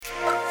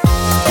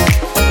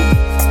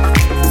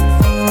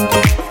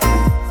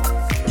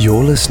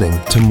You're listening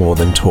to More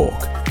Than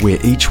Talk, where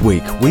each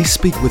week we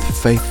speak with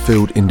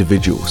faith-filled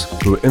individuals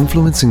who are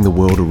influencing the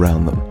world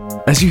around them.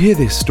 As you hear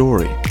their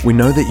story, we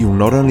know that you'll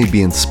not only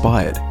be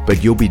inspired,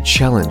 but you'll be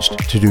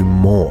challenged to do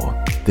more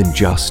than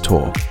just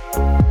talk.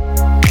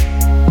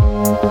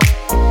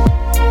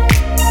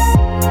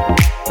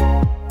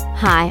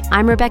 Hi,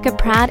 I'm Rebekah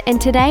Proud, and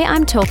today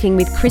I'm talking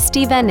with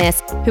Kristi Van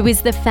Es, who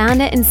is the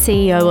founder and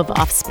CEO of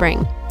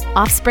Offspring.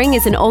 Offspring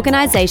is an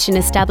organisation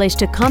established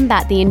to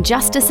combat the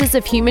injustices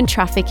of human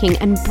trafficking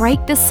and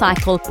break the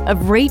cycle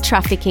of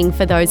re-trafficking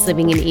for those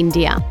living in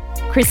India.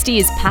 Kristi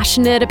is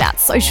passionate about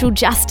social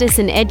justice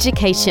and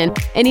education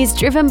and is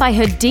driven by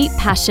her deep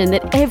passion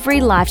that every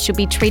life should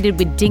be treated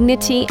with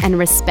dignity and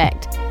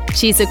respect.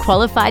 She is a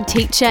qualified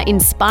teacher,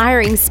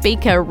 inspiring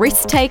speaker,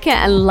 risk taker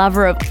and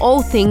lover of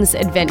all things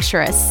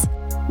adventurous.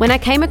 When I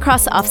came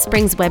across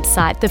Offspring's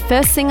website, the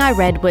first thing I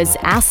read was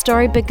our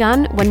story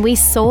begun when we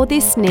saw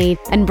this need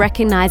and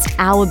recognised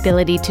our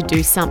ability to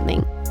do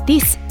something.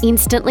 This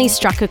instantly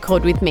struck a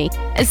chord with me,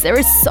 as there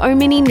are so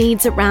many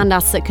needs around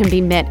us that can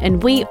be met,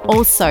 and we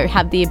also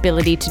have the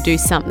ability to do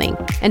something.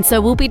 And so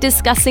we'll be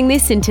discussing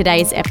this in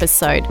today's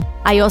episode.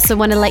 I also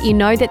want to let you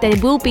know that there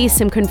will be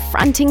some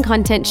confronting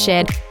content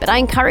shared, but I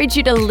encourage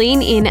you to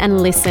lean in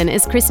and listen,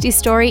 as Kristi's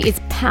story is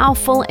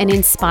powerful and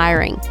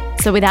inspiring.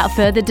 So without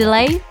further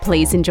delay,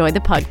 please enjoy the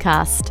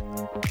podcast.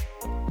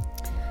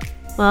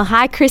 Well,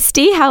 hi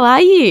Kristi, how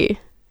are you?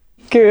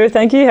 Good,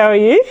 thank you. How are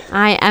you?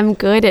 I am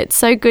good. It's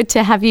so good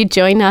to have you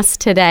join us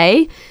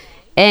today.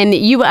 And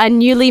you are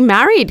newly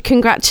married.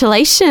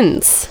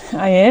 Congratulations.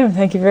 I am.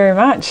 Thank you very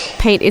much.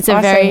 Pete is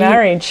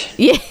marriage.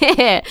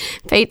 Yeah.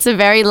 Pete's a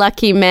very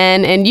lucky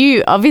man. And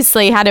you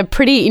obviously had a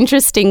pretty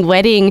interesting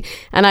wedding.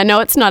 And I know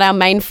it's not our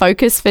main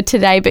focus for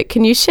today, but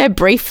can you share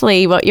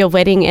briefly what your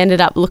wedding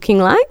ended up looking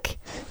like?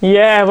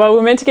 Yeah, well, we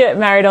were meant to get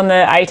married on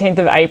the 18th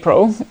of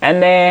April,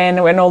 and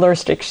then when all the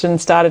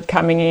restrictions started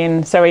coming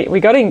in, so we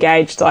got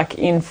engaged like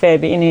in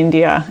Feb in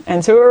India,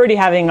 and so we were already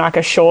having like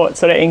a short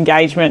sort of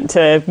engagement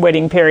to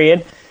wedding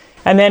period.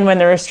 And then when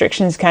the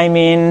restrictions came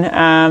in,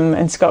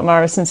 and Scott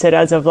Morrison said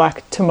as of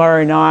like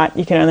tomorrow night,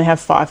 you can only have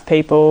 5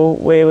 people,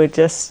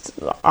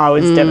 I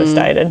was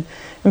devastated.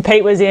 And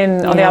Pete was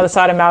on the other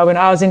side of Melbourne,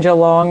 I was in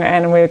Geelong,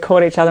 and we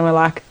caught each other and we're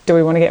like, do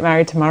we want to get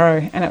married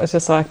tomorrow? And it was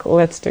just like, well,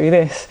 let's do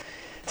this.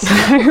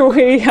 So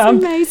It's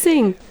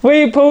amazing.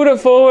 We pulled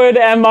it forward,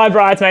 and my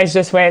bridesmaids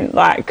just went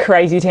like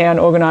crazy town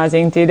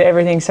organising, did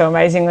everything so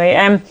amazingly.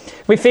 And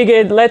we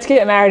figured, let's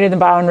get married in the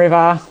Barwon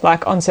River,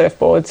 like on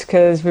surfboards,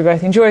 because we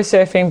both enjoy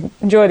surfing,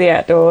 enjoy the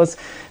outdoors.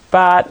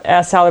 But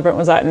our celebrant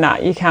was like, nah,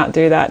 you can't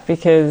do that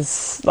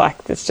because like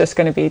it's just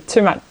going to be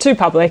too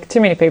public,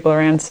 too many people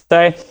around.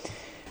 So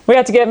we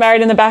had to get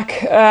married in the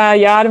back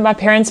yard of my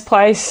parents'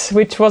 place,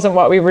 which wasn't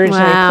what we originally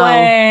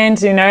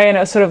planned, and it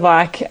was sort of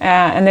like,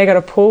 and they got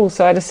a pool.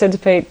 So I just said to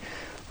Pete,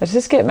 let's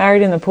just get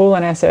married in the pool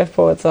on our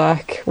surfboards.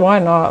 Like, why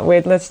not?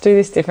 Let's do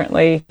this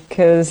differently,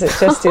 because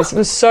it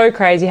was so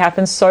crazy,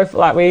 happened so,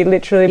 like we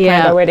literally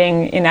planned our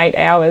wedding in 8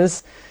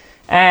 hours.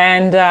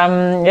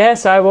 And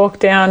so I walked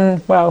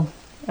down, well,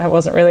 I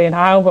wasn't really in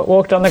aisle, but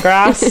walked on the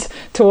grass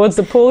towards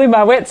the pool in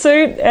my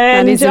wetsuit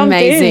and jumped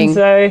in.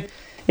 So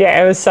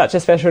yeah, it was such a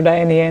special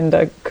day in the end.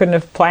 I couldn't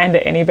have planned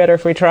it any better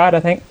if we tried, I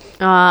think.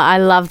 Oh, I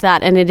love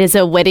that. And it is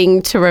a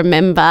wedding to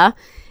remember.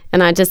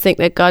 And I just think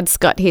that God's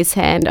got his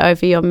hand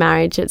over your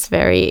marriage. It's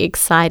very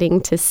exciting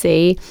to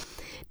see.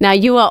 Now,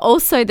 you are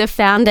also the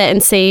founder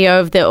and CEO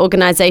of the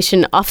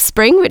organisation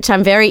Offspring, which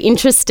I'm very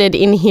interested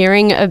in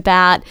hearing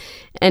about.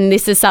 And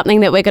this is something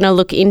that we're going to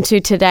look into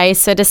today.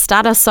 So to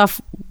start us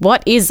off,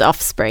 what is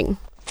Offspring?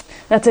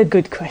 That's a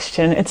good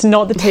question. It's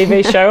not the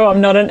TV show.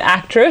 I'm not an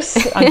actress,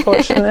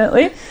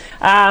 unfortunately.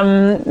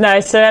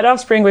 So at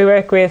Offspring, we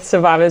work with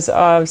survivors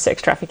of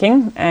sex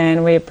trafficking,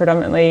 and we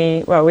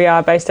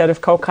are based out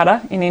of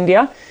Kolkata in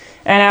India.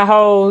 And our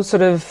whole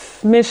sort of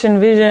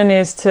vision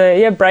is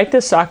to break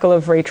the cycle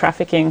of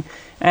re-trafficking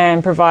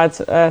and provide,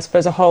 I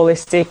suppose, a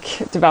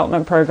holistic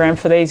development program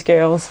for these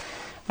girls.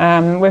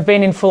 We've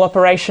been in full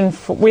operation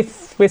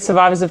with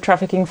survivors of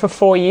trafficking for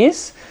 4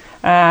 years.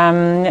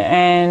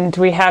 And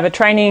we have a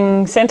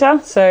training centre,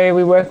 so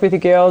we work with the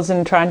girls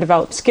and try and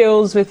develop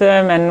skills with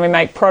them, and we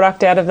make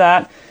product out of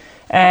that.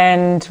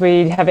 And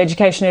we have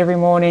education every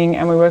morning,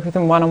 and we work with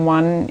them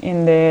one-on-one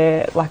in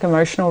their like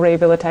emotional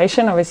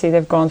rehabilitation. Obviously,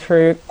 they've gone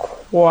through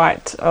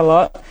quite a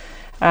lot,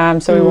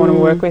 so we want to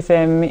work with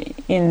them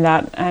in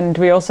that. And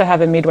we also have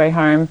a midway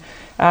home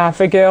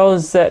for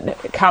girls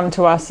that come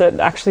to us that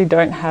actually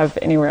don't have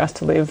anywhere else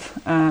to live,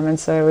 and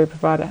so we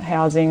provide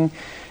housing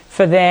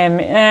for them,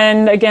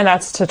 and again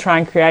that's to try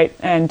and create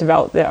and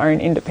develop their own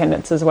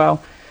independence as well.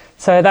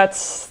 So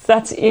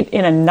that's it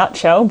in a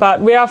nutshell,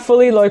 but we are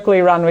fully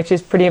locally run, which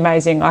is pretty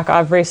amazing. Like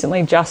I've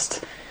recently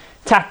just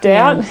tapped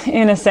out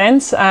in a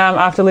sense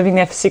after living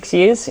there for 6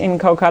 years in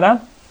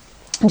Kolkata,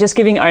 just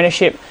giving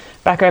ownership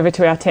back over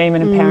to our team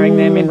and empowering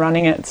them in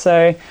running it.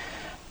 So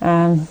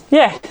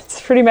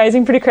it's pretty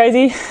amazing, pretty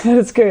crazy.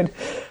 It's good.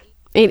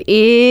 It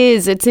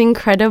is. It's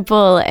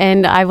incredible.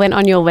 And I went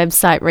on your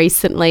website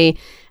recently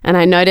and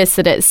I noticed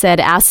that it said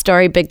our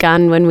story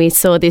began when we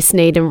saw this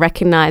need and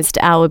recognised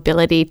our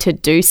ability to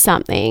do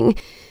something.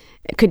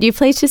 Could you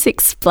please just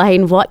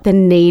explain what the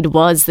need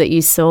was that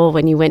you saw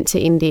when you went to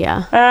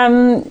India?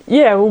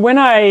 Well, when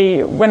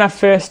I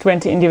first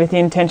went to India with the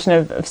intention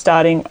of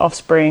starting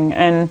Offspring,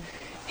 and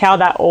how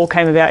that all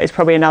came about is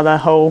probably another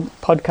whole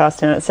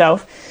podcast in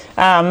itself.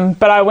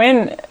 But I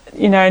went,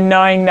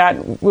 knowing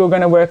that we were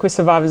going to work with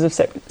survivors of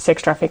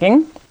sex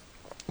trafficking,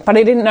 but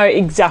I didn't know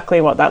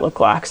exactly what that looked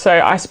like. So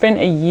I spent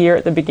a year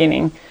at the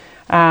beginning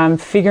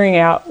figuring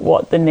out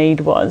what the need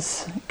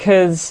was,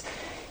 because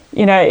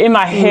in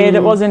my head,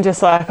 it wasn't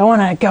just like, I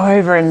want to go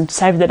over and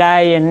save the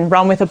day and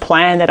run with a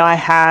plan that I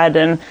had.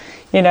 And,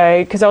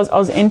 because I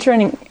was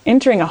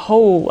entering a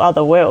whole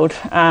other world,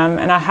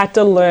 and I had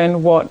to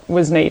learn what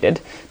was needed,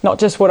 not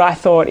just what I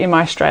thought in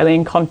my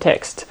Australian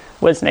context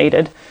was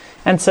needed.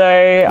 And so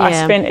I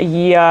spent a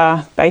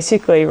year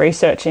basically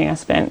researching. I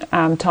spent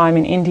time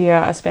in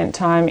India. I spent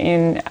time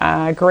in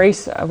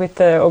Greece with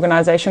the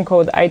organisation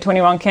called the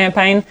A21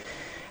 campaign.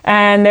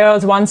 And there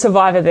was one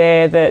survivor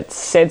there that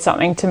said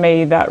something to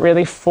me that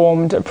really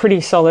formed a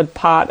pretty solid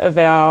part of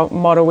our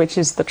model, which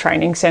is the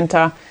training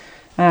centre.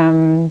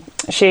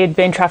 She had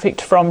been trafficked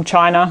from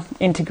China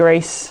into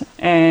Greece,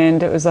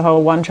 and it was the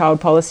whole one-child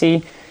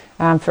policy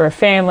for a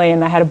family,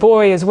 and they had a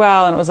boy as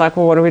well. And it was like,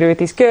 well, what do we do with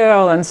this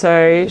girl? And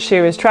so she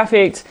was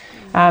trafficked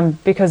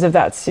because of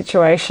that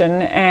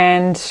situation,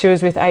 and she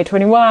was with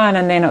A21.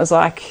 And then it was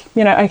like,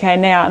 okay,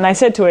 now, and they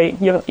said to her,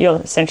 you're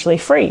essentially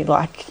free,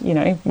 like,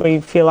 we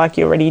feel like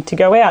you're ready to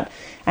go out.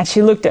 And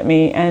she looked at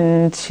me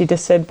and she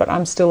just said, but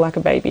I'm still like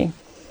a baby.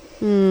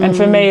 And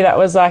for me, that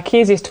was like,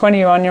 here's this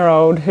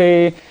 21-year-old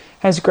who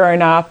has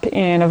grown up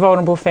in a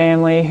vulnerable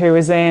family, who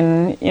was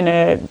then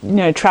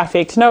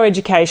trafficked, no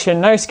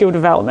education, no skill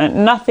development,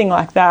 nothing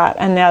like that,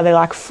 and now they're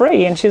like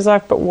free. And she's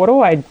like, but what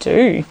do I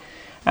do?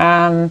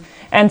 And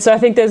so I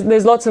think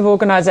there's lots of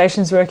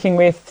organisations working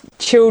with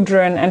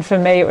children, and for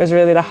me it was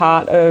really the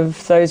heart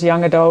of those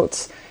young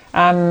adults,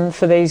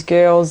 for these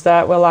girls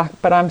that were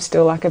like, but I'm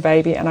still like a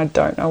baby and I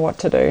don't know what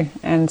to do.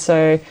 And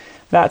so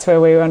that's where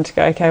we wanted to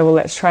go, okay, well,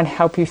 let's try and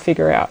help you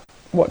figure out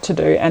what to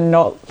do, and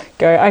not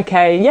go,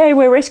 okay, yay,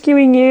 we're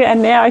rescuing you,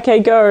 and now, okay,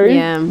 go,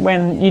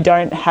 when you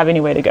don't have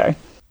anywhere to go.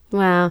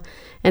 Wow.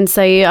 And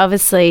so you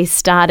obviously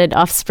started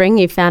Offspring,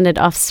 you founded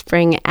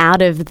Offspring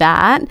out of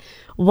that.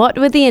 What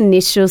were the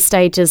initial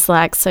stages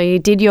like? So you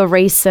did your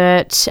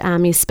research,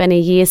 you spent a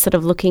year sort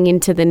of looking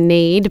into the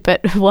need,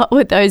 but what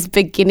were those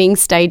beginning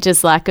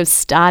stages like of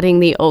starting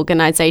the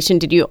organisation?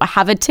 Did you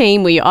have a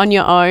team? Were you on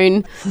your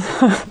own?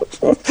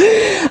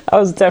 I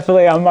was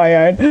definitely on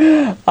my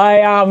own.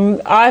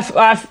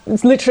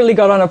 I've literally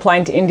got on a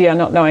plane to India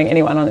not knowing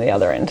anyone on the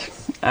other end.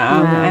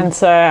 And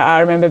so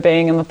I remember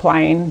being on the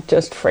plane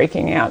just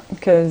freaking out,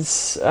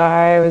 because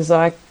I was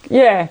like,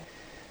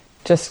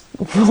 just,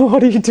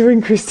 what are you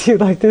doing, Kristi?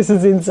 Like, this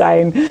is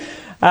insane.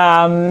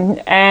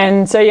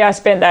 And so, I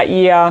spent that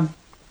year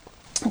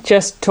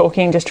just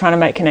talking, just trying to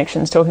make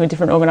connections, talking with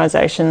different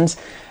organisations,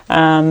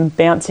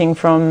 bouncing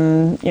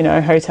from,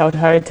 hotel to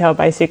hotel,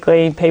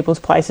 basically, people's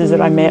places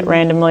that I met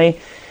randomly.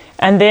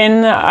 And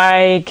then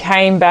I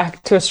came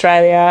back to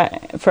Australia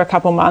for a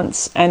couple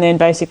months, and then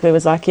basically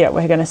was like,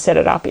 we're going to set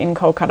it up in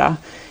Kolkata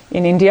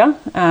in India.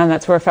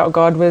 That's where I felt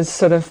God was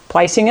sort of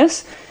placing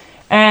us.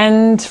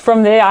 And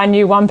from there, I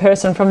knew one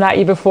person from that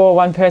year before,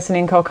 one person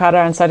in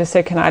Kolkata, and so I just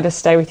said, can I just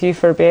stay with you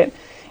for a bit?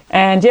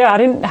 And I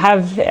didn't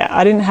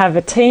have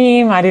a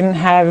team, I didn't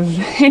have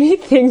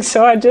anything,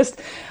 so I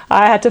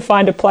had to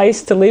find a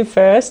place to live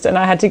first, and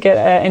I had to get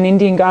an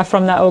Indian guy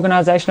from that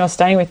organisation I was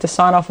staying with to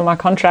sign off on my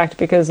contract,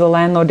 because the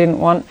landlord didn't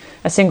want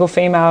a single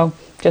female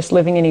just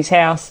living in his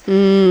house.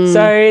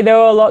 So there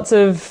were lots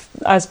of,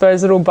 I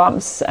suppose, little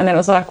bumps, and then it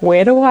was like,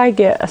 where do I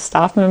get a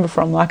staff member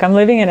from? Like, I'm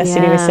living in a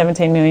city with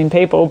 17 million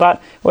people,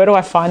 but where do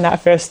I find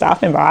that first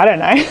staff member? I don't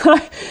know.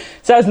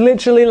 So it was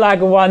literally like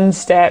one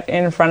step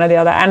in front of the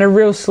other, and a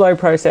real slow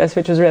process,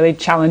 which was really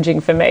challenging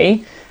for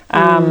me.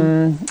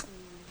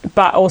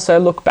 But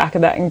also look back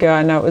at that and go,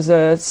 I know it was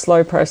a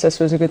slow process,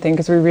 was a good thing,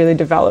 because we really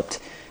developed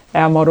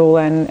our model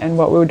and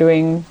what we were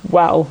doing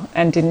well,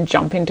 and didn't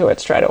jump into it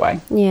straight away.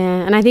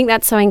 Yeah, and I think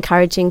that's so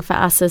encouraging for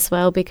us as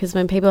well, because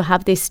when people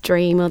have this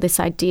dream or this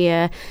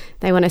idea,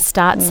 they want to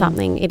start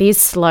something, it is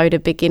slow to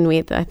begin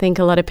with. I think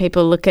a lot of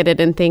people look at it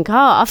and think, oh,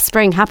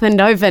 Offspring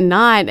happened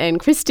overnight and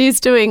Kristi's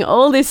doing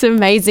all this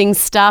amazing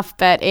stuff,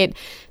 but it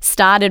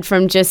started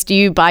from just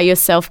you by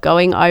yourself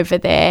going over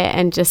there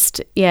and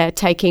just,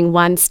 taking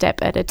one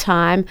step at a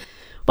time.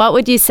 What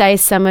would you say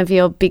some of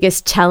your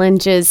biggest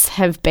challenges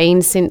have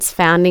been since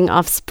founding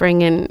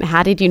Offspring, and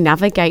how did you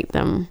navigate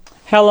them?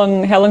 How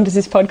long does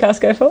this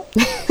podcast go for?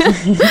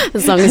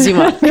 As long as you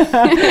want.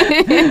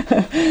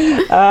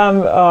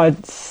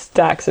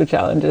 Stacks of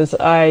challenges.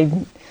 I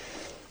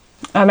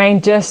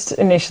mean, just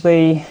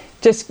initially,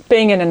 just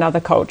being in another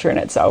culture in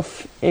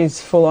itself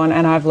is full on,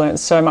 and I've learned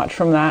so much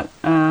from that,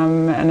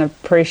 and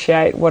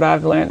appreciate what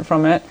I've learned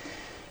from it.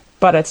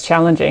 but it's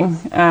challenging.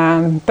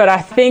 But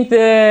I think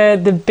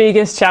the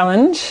biggest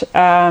challenge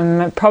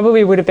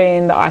probably would have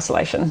been the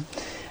isolation.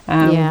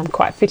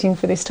 Quite fitting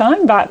for this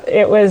time, but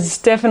it was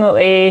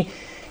definitely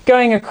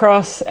going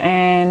across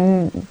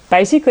and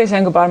basically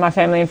saying goodbye to my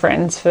family and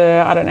friends for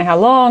I don't know how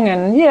long,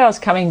 and I was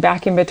coming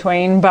back in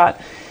between,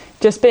 but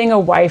just being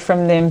away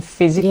from them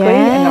physically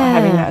and not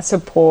having that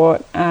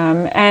support.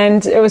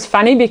 And it was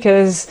funny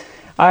because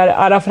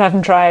I'd often have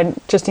them try and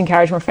just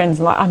encourage my friends,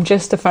 like, I'm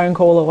just a phone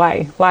call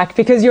away. Like,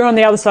 because you're on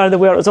the other side of the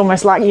world, it's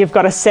almost like you've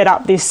got to set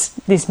up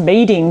this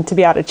meeting to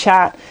be able to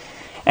chat.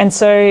 And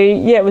so,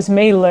 it was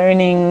me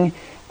learning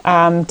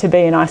to be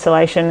in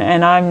isolation,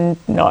 and I'm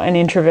not an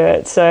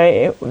introvert.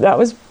 So that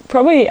was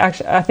probably,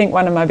 actually, I think,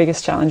 one of my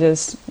biggest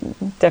challenges,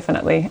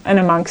 definitely. And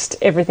amongst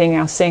everything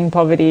else, seeing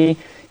poverty,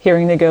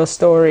 hearing the girls'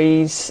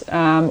 stories,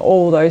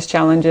 all those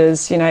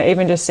challenges,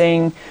 even just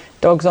seeing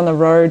dogs on the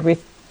road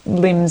with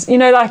limbs,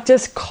 like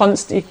just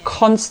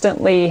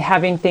constantly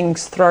having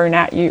things thrown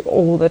at you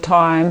all the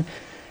time.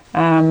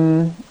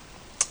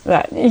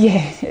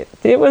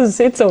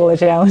 It's all a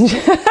challenge.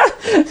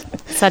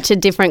 Such a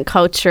different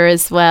culture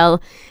as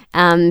well.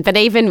 But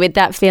even with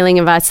that feeling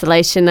of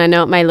isolation, I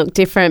know it may look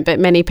different, but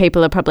many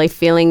people are probably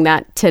feeling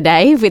that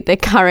today with the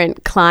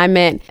current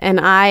climate. And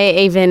I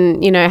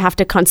even, have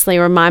to constantly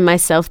remind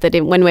myself that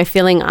when we're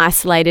feeling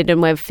isolated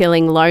and we're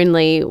feeling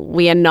lonely,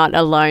 we are not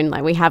alone.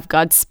 Like, we have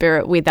God's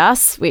Spirit with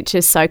us, which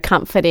is so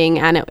comforting.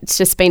 And it's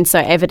just been so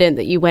evident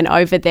that you went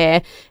over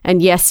there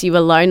and yes, you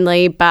were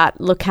lonely, but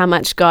look how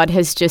much God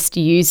has just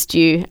used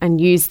you and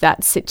used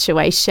that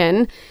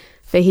situation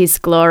for His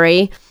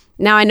glory.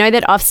 Now, I know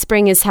that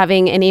Offspring is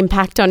having an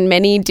impact on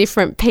many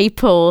different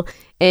people.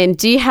 And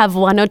do you have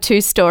one or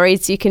two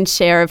stories you can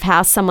share of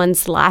how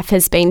someone's life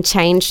has been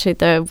changed through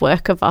the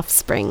work of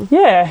Offspring?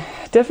 Yeah,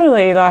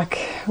 definitely. Like,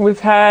 we've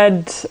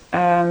had,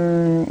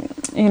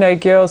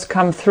 girls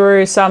come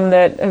through, some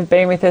that have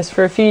been with us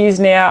for a few years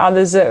now,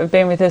 others that have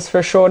been with us for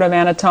a short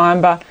amount of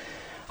time. But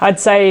I'd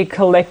say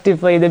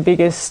collectively the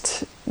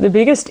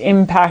biggest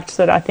impact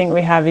that I think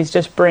we have is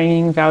just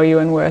bringing value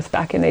and worth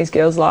back in these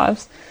girls'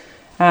 lives.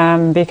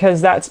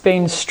 Because that's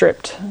been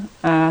stripped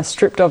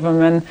of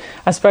them, and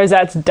I suppose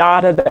that's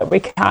data that we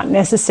can't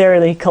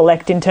necessarily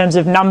collect in terms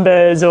of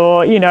numbers,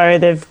 or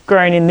they've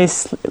grown in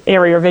this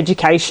area of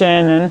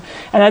education, and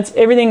that's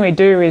everything we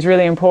do is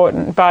really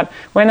important. But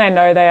when they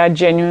know they are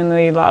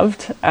genuinely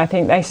loved, I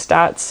think they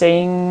start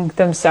seeing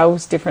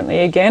themselves differently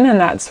again, and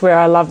that's where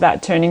I love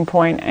that turning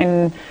point.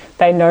 And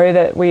they know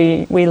that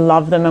we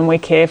love them and we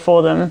care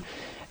for them,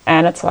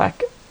 and it's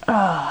like,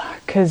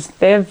 because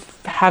they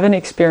haven't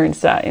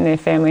experienced that in their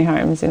family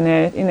homes, in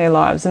their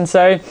lives. And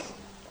so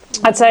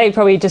I'd say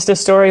probably just a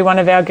story. One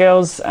of our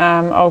girls,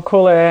 I'll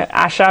call her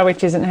Asha,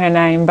 which isn't her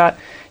name, but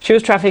she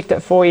was trafficked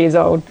at 4 years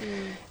old.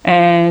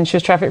 And she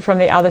was trafficked from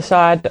the other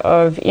side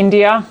of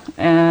India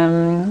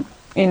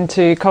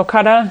into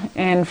Kolkata,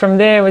 and from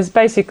there was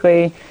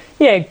basically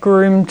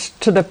groomed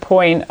to the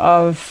point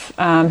of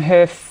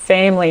her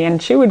family,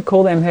 and she would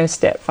call them her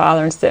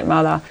stepfather and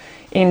stepmother,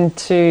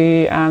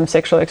 into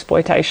sexual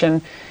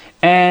exploitation.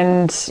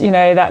 And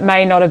that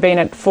may not have been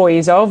at 4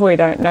 years old. We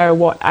don't know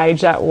what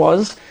age that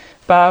was,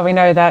 but we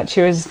know that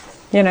she was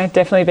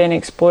definitely being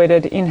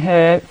exploited in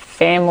her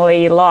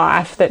family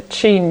life that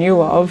she knew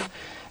of.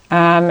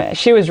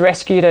 She was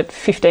rescued at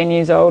 15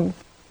 years old,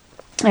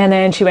 and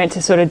then she went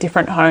to sort of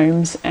different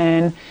homes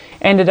and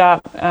ended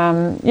up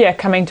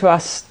coming to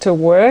us to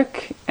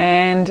work.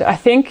 And I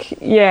think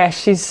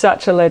she's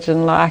such a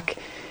legend. Like,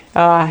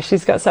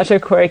 she's got such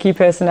a quirky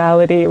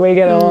personality. We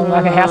get along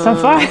like a house on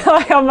fire.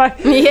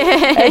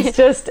 It's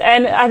just,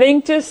 and I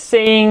think just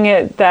seeing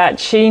it, that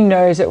she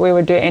knows that we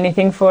would do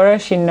anything for her.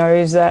 She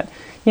knows that,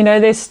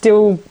 there's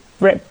still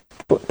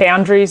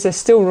boundaries, there's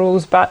still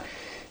rules, but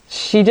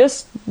she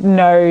just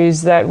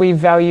knows that we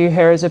value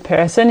her as a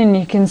person, and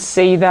you can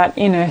see that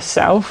in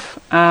herself,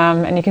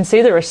 and you can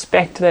see the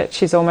respect that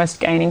she's almost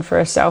gaining for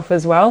herself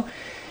as well.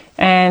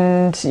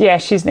 And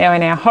she's now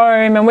in our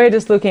home, and we're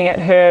just looking at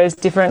her as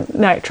different,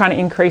 trying to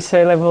increase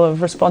her level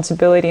of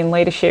responsibility and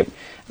leadership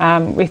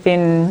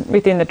within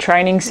the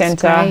training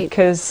centre,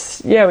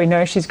 because we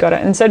know she's got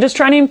it. And so just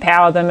trying to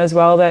empower them as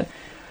well, that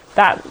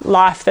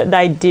life that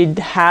they did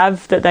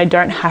have, that they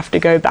don't have to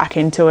go back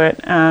into it,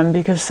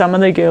 because some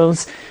of the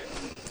girls,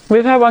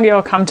 we've had one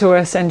girl come to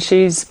us, and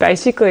she's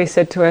basically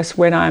said to us,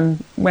 when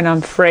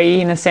I'm free,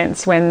 in a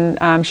sense,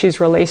 when she's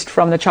released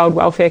from the Child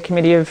Welfare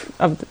Committee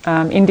of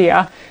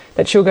India,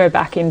 that she'll go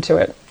back into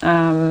it,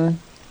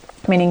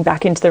 meaning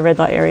back into the red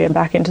light area,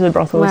 back into the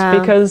brothels,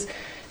 because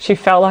she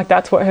felt like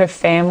that's what her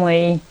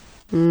family,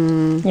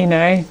 wanted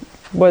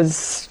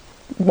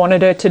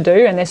her to do.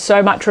 And there's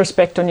so much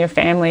respect on your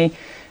family,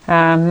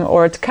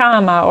 or it's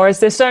karma, or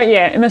there's so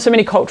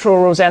many cultural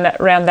rules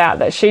around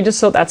that she just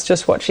thought that's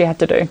just what she had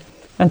to do,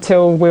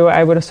 until we were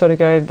able to sort of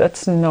go,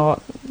 that's not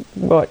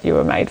what you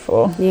were made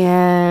for.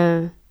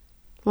 Yeah.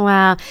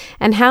 Wow.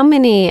 And how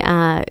many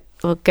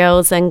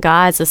girls and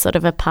guys are sort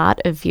of a part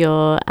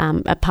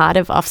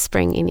of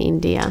Offspring in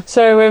India?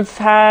 So we've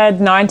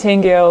had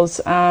 19 girls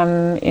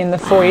in the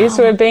 4 years.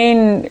 So we've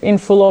been in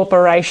full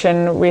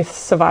operation with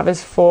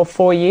survivors for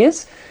 4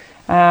 years.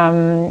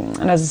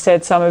 And as I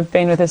said, some have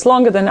been with us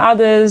longer than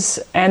others.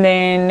 And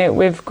then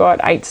we've got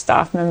 8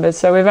 staff members.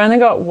 So we've only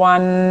got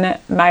 1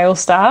 male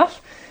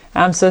staff.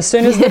 So as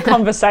soon as the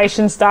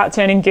conversations start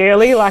turning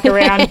girly, like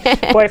around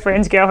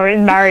boyfriends,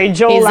 girlfriends,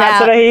 marriage, all he's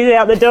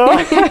out the door.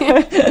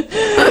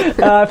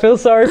 I feel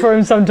sorry for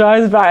him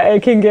sometimes, but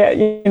it can get,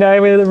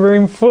 with a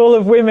room full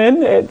of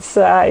women, it's,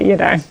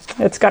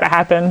 it's got to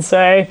happen.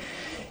 So,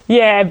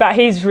 yeah, but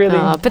he's really...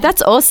 but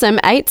that's awesome.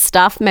 8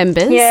 staff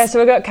members. Yeah, so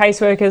we've got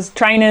caseworkers,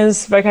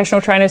 trainers,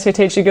 vocational trainers who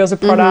teach the girls the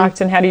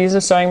product and how to use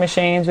the sewing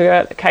machines. We've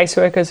got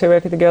caseworkers who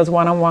work with the girls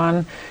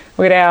one-on-one.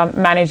 We've got our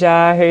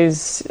manager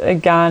who's a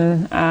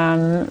gun.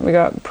 We've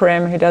got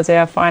Prem who does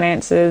our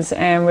finances,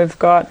 and we've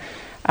got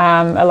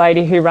a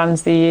lady who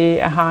runs the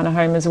Ahana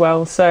home as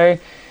well. So,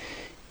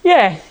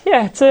 yeah,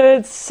 it's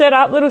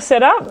a little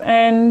setup,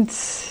 and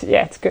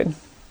yeah, it's good.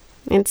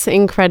 It's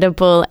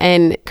incredible.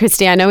 And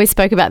Kristi, I know we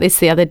spoke about this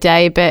the other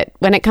day, but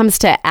when it comes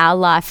to our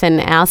life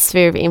and our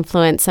sphere of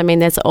influence, I mean,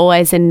 there's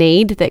always a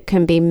need that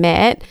can be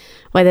met,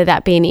 whether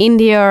that be in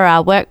India or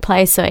our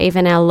workplace or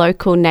even our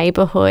local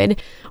neighbourhood.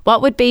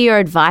 What would be your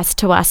advice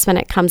to us when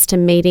it comes to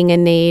meeting a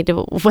need?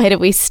 Where do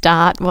we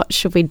start? What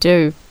should we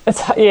do?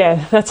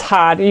 That's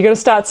hard. You've got to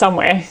start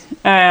somewhere.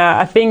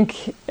 I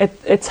think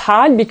it's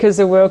hard because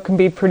the world can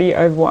be pretty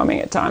overwhelming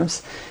at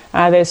times.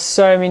 There's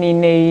so many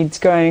needs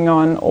going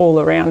on all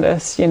around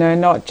us,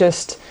 not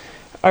just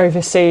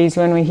overseas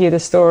when we hear the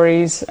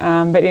stories,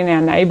 but in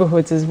our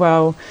neighbourhoods as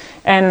well.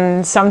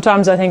 And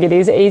sometimes I think it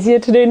is easier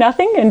to do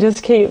nothing and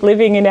just keep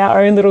living in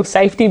our own little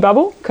safety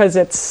bubble because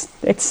it's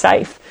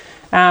safe.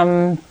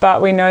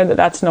 But we know that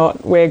that's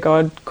not where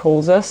God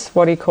calls us,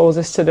 what he calls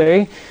us to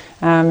do.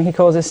 He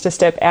calls us to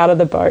step out of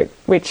the boat,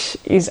 which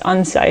is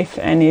unsafe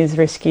and is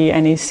risky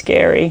and is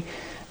scary.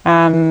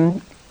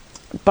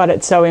 But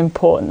it's so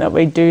important that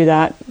we do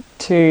that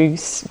to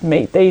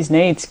meet these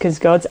needs, because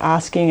God's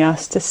asking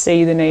us to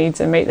see the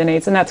needs and meet the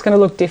needs. And that's going to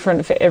look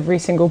different for every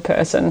single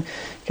person,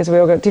 because we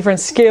all got different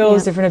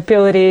skills, different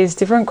abilities,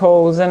 different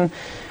calls. And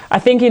I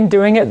think in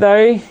doing it,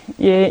 though,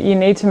 you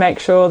need to make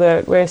sure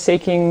that we're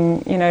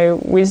seeking,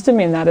 wisdom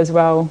in that as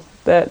well.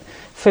 That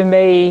for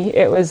me,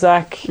 it was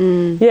like,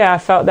 I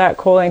felt that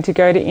calling to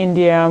go to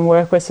India and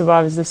work with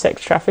survivors of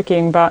sex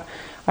trafficking. But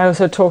I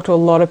also talked to a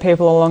lot of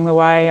people along the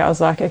way. I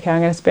was like, okay,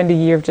 I'm going to spend a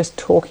year of just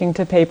talking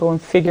to people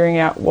and figuring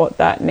out what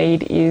that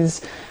need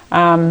is.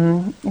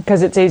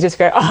 Because it's easy to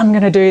go, I'm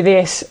going to do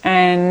this.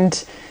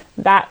 And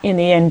that in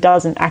the end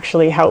doesn't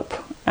actually help.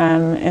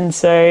 And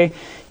so,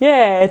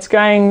 it's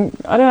going,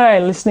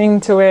 listening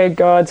to where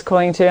God's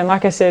calling to. And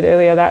like I said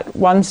earlier, that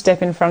one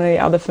step in front of the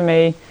other for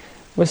me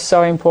was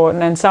so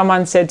important. And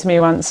someone said to me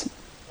once,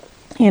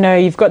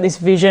 you've got this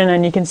vision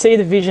and you can see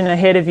the vision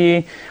ahead of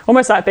you,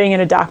 almost like being in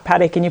a dark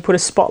paddock and you put a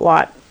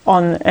spotlight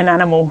on an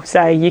animal,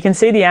 say. You can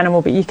see the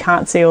animal, but you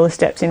can't see all the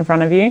steps in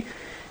front of you.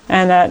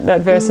 And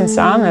that verse in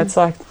Psalm, that's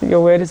like,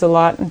 your word is a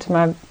light unto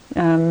my...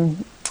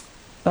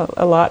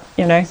 a lot,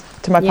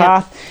 to my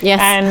path. Yes.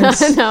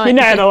 And you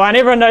know the one.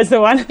 Everyone knows the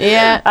one.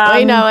 Yeah,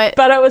 we know it.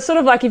 But it was sort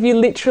of like if you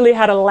literally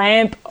had a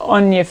lamp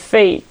on your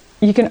feet,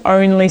 you can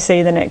only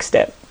see the next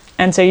step.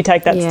 And so you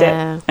take that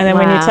step. And then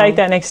when you take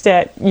that next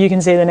step, you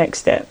can see the next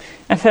step.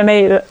 And for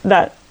me,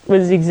 that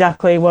was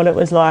exactly what it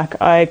was like.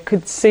 I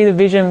could see the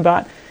vision,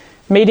 but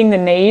meeting the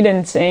need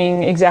and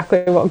seeing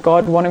exactly what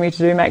God wanted me to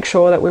do, make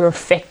sure that we were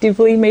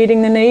effectively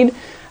meeting the need,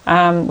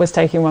 was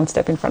taking one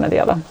step in front of the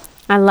other.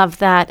 I love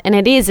that. And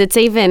it's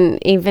even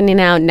in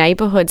our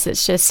neighbourhoods,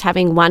 it's just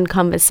having one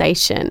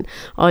conversation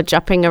or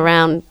dropping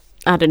around,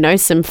 I don't know,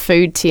 some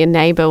food to your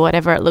neighbour,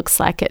 whatever it looks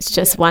like. It's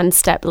just one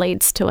step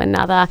leads to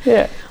another.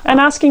 Yeah. And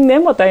asking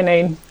them what they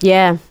need.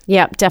 Yeah,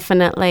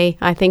 definitely.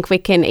 I think we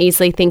can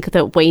easily think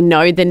that we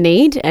know the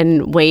need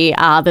and we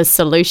are the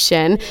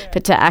solution,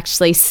 but to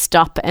actually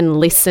stop and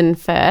listen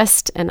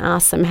first and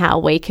ask them how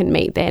we can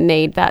meet their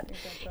need, that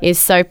is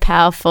so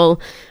powerful.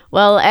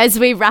 Well, as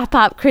we wrap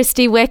up,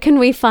 Kristi, where can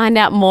we find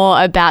out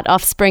more about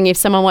Offspring? If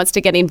someone wants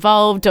to get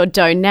involved or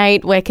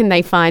donate, where can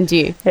they find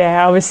you?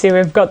 Yeah, obviously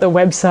we've got the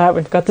website,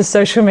 we've got the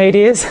social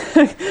medias.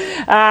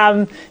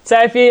 So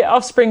if you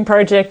Offspring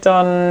Project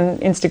on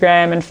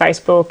Instagram and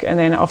Facebook, and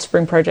then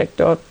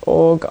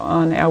offspringproject.org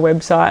on our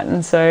website.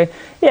 And so,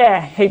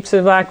 heaps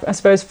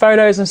of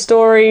photos and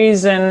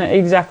stories and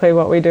exactly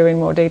what we do in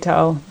more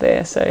detail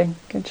there. So you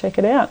can check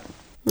it out.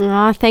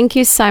 Oh, thank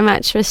you so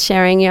much for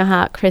sharing your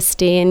heart,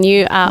 Kristi. And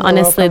you are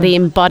honestly the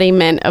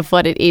embodiment of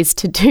what it is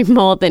to do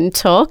more than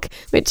talk,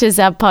 which is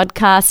our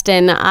podcast.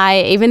 And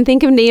I even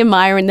think of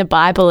Nehemiah in the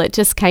Bible. It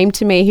just came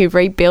to me, who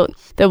rebuilt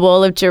the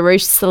wall of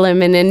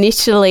Jerusalem. And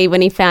initially,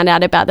 when he found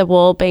out about the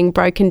wall being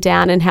broken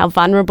down and how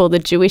vulnerable the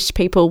Jewish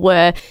people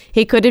were,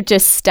 he could have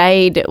just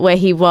stayed where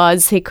he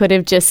was. He could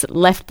have just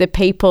left the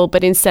people,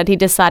 but instead he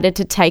decided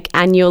to take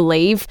annual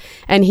leave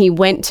and he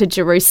went to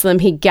Jerusalem.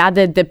 He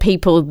gathered the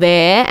people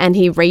there and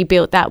he you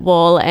rebuilt that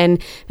wall.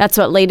 And that's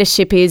what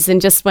leadership is.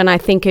 And just when I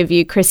think of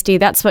you, Kristi,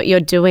 that's what you're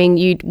doing.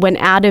 You went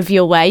out of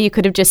your way. You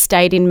could have just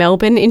stayed in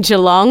Melbourne, in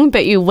Geelong,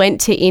 but you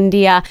went to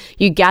India,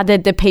 you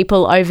gathered the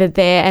people over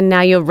there, and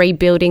now you're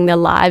rebuilding the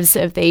lives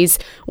of these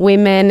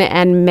women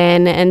and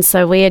men. And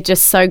so we are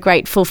just so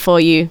grateful for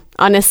you.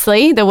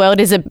 Honestly, the world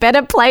is a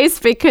better place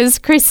because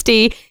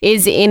Kristi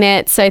is in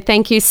it. So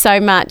thank you so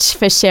much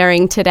for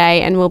sharing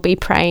today, and we'll be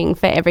praying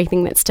for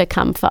everything that's to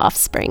come for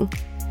Offspring.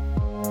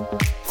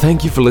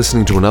 Thank you for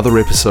listening to another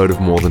episode of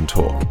More Than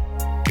Talk.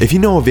 If you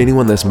know of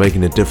anyone that's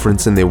making a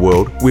difference in their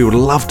world, we would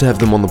love to have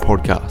them on the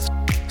podcast.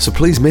 So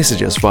please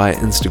message us via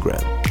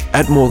Instagram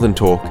at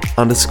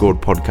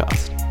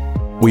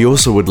morethantalk_podcast. We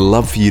also would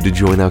love for you to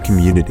join our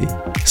community.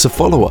 So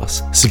follow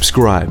us,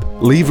 subscribe,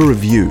 leave a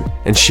review,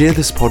 and share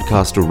this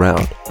podcast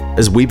around,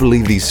 as we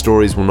believe these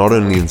stories will not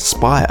only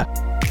inspire,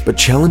 but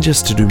challenge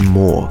us to do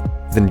more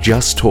than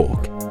just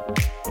talk